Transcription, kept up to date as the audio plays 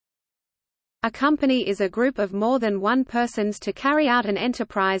A company is a group of more than one persons to carry out an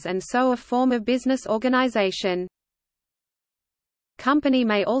enterprise and so a form of business organization. Company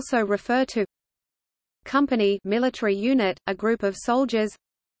may also refer to company, military unit, a group of soldiers.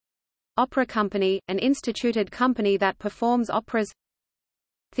 Opera company, an instituted company that performs operas.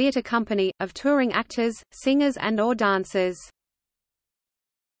 Theatre company, of touring actors, singers and/or dancers.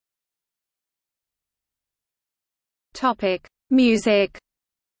 Topic: Music.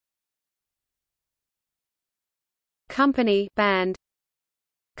 Company, band.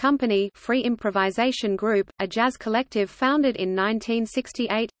 Company, free improvisation group, a jazz collective founded in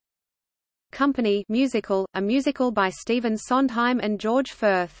 1968. Company, musical, a musical by Stephen Sondheim and George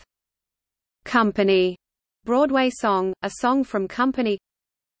Furth. Company, Broadway song, a song from Company.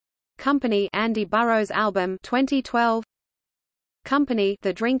 Company, Andy Burroughs album 2012. Company,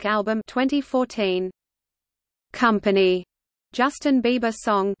 The Drink album 2014. Company, Justin Bieber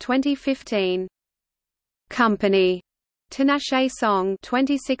song 2015. Company, Tinashe song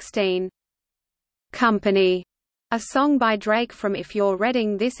 2016. Company, a song by Drake from If You're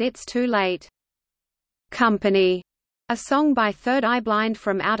Reading This It's Too Late. Company, a song by Third Eye Blind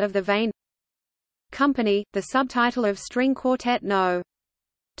from Out of the Vein. Company, the subtitle of string quartet No.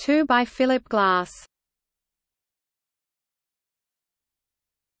 2 by Philip Glass.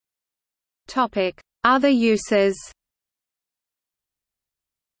 Topic: Other uses.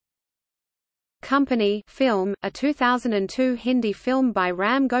 Company, film, a 2002 Hindi film by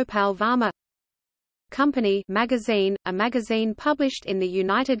Ram Gopal Varma. Company, magazine, a magazine published in the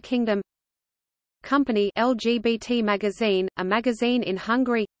United Kingdom. Company, LGBT magazine, a magazine in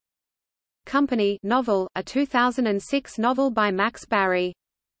Hungary. Company, novel, a 2006 novel by Max Barry.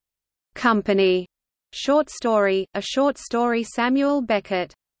 Company, short story, a short story Samuel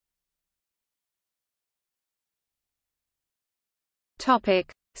Beckett.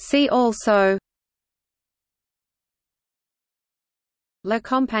 Topic: See also. La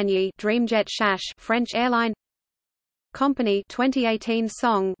Compagnie, Dreamjet Chash, French airline. Company 2018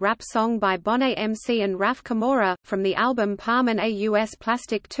 song, rap song by Bonnet MC and Raf Kamora from the album Palm and AUS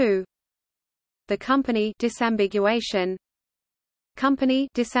Plastic 2. The Company, disambiguation. Company,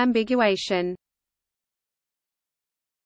 disambiguation.